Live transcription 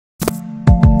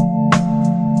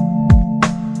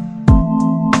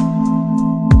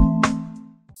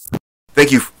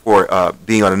thank you for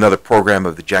being on another program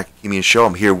of the Hakimian Show.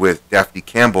 I'm here with Daphne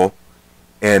Campbell.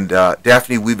 And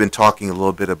Daphne, we've been talking a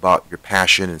little bit about your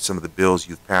passion and some of the bills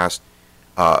you've passed.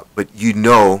 But you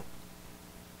know,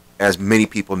 as many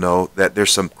people know, that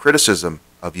there's some criticism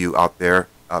of you out there.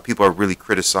 People are really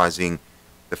criticizing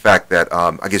the fact that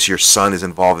I guess your son is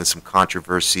involved in some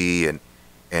controversy, and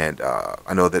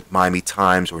I know that Miami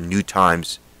Times or New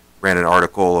Times ran an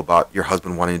article about your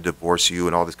husband wanting to divorce you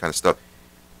and all this kind of stuff.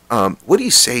 What do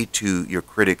you say to your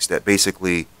critics that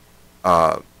basically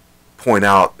point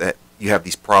out that you have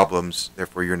these problems,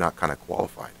 therefore you're not kind of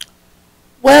qualified?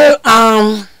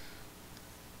 Well,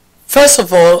 first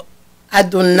of all, I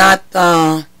do not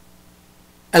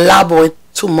elaborate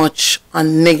too much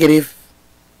on negative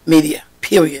media,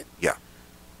 period. Yeah.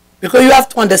 Because you have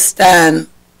to understand,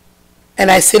 and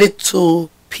I said it to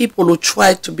people who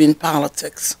try to be in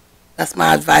politics, that's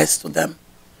my advice to them.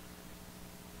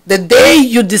 The day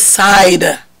you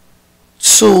decide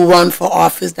to run for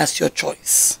office, that's your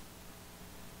choice.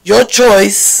 Your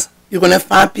choice, you're going to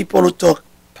find people who talk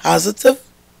positive.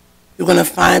 You're going to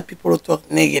find people who talk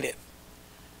negative.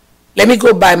 Let me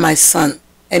go by my son,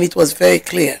 and it was very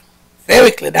clear.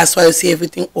 Very clear. That's why you see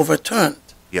everything overturned.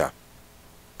 Yeah.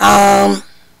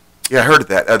 Yeah, I heard of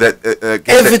that.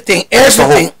 Everything.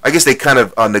 I guess they kind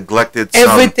of neglected some.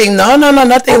 Everything. No,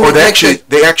 nothing. Or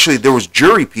they actually, there was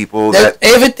jury people that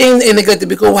everything neglected,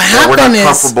 because what happened were not is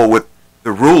comfortable with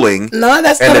the ruling. No,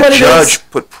 that's not what it is. And the judge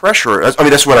put pressure. I mean,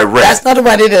 that's what I read. That's not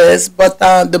what it is. But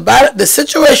the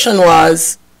situation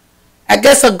was, I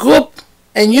guess a group,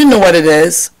 and you know what it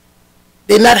is,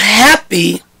 they're not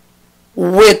happy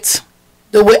with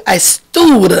the way I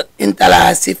stood in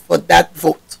Tallahassee for that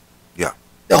vote. Yeah.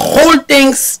 The whole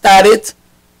thing started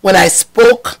when I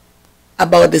spoke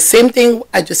about the same thing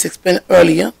I just explained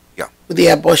earlier, yeah, with the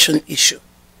abortion issue.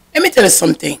 Let me tell you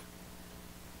something.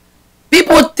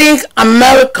 People think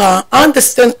America, I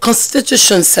understand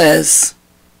Constitution says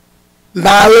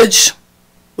marriage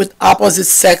with opposite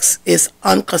sex is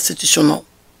unconstitutional.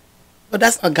 But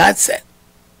that's not God said.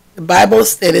 The Bible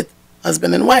stated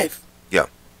husband and wife. Yeah.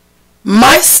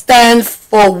 My stand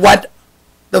for what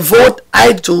the vote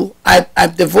I do,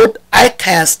 the vote I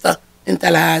cast in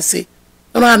Tallahassee,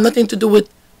 don't have nothing to do with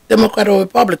Democrat or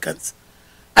Republicans.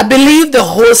 I believe the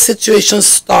whole situation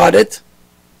started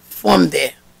from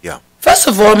there. Yeah. First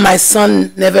of all, my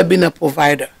son never been a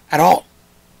provider at all.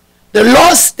 The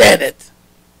law stated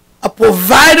a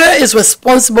provider is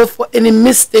responsible for any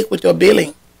mistake with your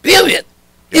billing. Period.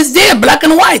 Yeah. It's there, black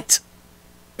and white.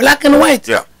 Black and white.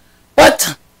 Yeah.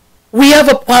 But we have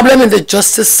a problem in the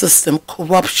justice system,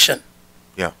 corruption.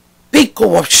 Yeah. Big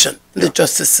corruption in the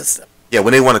justice system. Yeah,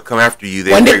 when they want to come after you,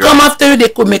 when they come after you, they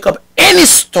could make up any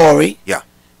story. Yeah.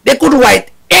 They could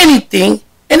write anything,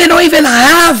 and they don't even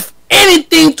have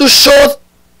anything to show,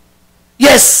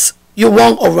 yes, you're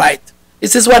wrong or right.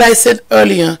 This is what I said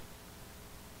earlier.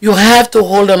 You have to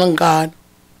hold on God.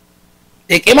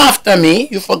 They came after me,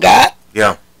 you forgot?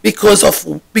 Yeah. Because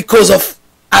of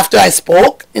after I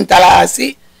spoke in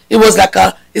Tallahassee, it was like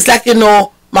it's like, you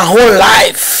know, my whole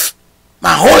life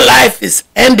is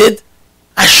ended.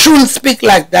 I shouldn't speak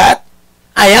like that.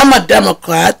 I am a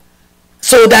Democrat.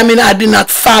 So that means I did not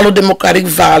follow democratic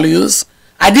values.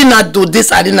 I did not do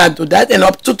this, I did not do that. And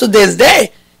up to today's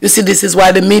day, you see, this is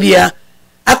why the media,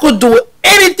 I could do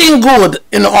anything good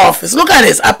in the office. Look at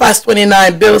this. I passed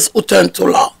 29 bills who turned to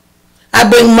law. I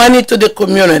bring money to the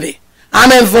community.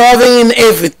 I'm involving in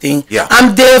everything. Yeah.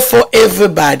 I'm there for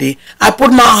everybody. I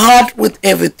put my heart with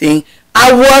everything.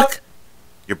 I work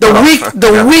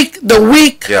the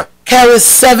week yeah, carries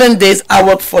 7 days. I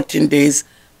work 14 days.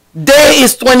 Day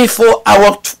is 24. I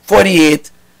work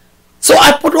 48. So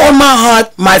I put all my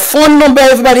heart. My phone number,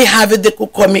 everybody have it. They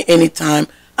could call me anytime.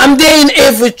 I'm there in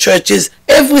every churches,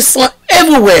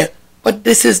 everywhere. But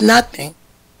this is nothing.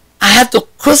 I have to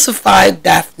crucify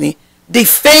Daphne,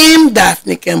 defame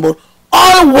Daphne Campbell,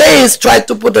 always try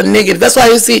to put a negative. That's why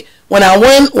you see, when I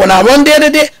run the other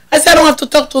day, I said I don't have to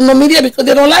talk to no media because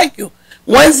they don't like you.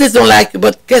 Once they don't like you,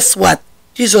 but guess what?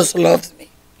 Jesus loves me.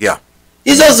 Yeah.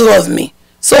 Jesus loves me.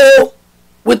 So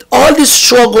with all these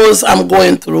struggles I'm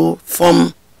going through,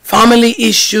 from family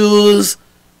issues,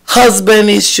 husband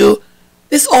issue,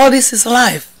 all this is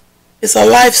life. It's a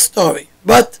life story.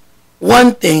 But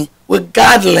one thing,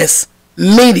 regardless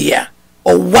media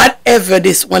or whatever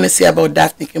this want to say about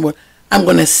Daphne Campbell, I'm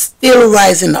going to still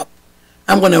rising up.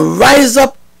 I'm going to rise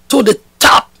up to the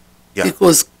top. Yeah.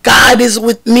 Because God is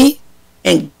with me,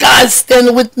 and God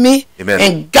stand with me. Amen.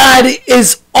 And God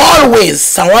is always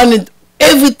surrounding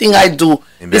everything I do.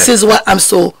 Amen. This is why I'm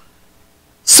so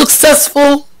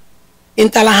successful in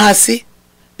Tallahassee.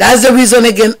 That's the reason,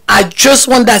 again, I just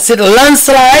want that city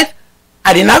landslide.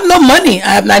 I didn't have no money. I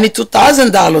have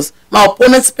 $92,000. My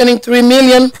opponent spending $3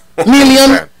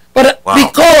 million. But wow.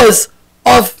 Because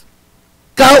of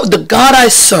God, the God I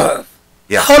serve,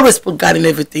 yeah. I always put God in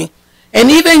everything. And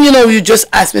even, you know, you just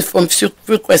asked me for a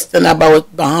few questions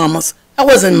about Bahamas. That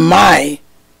wasn't my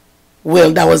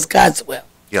will. That was God's will.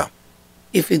 Yeah.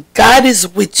 If God is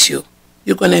with you,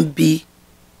 you're going to be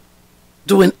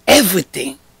doing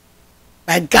everything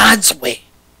by God's way.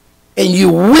 And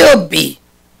you will be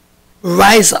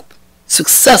rise up,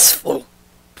 successful,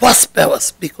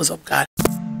 prosperous because of God.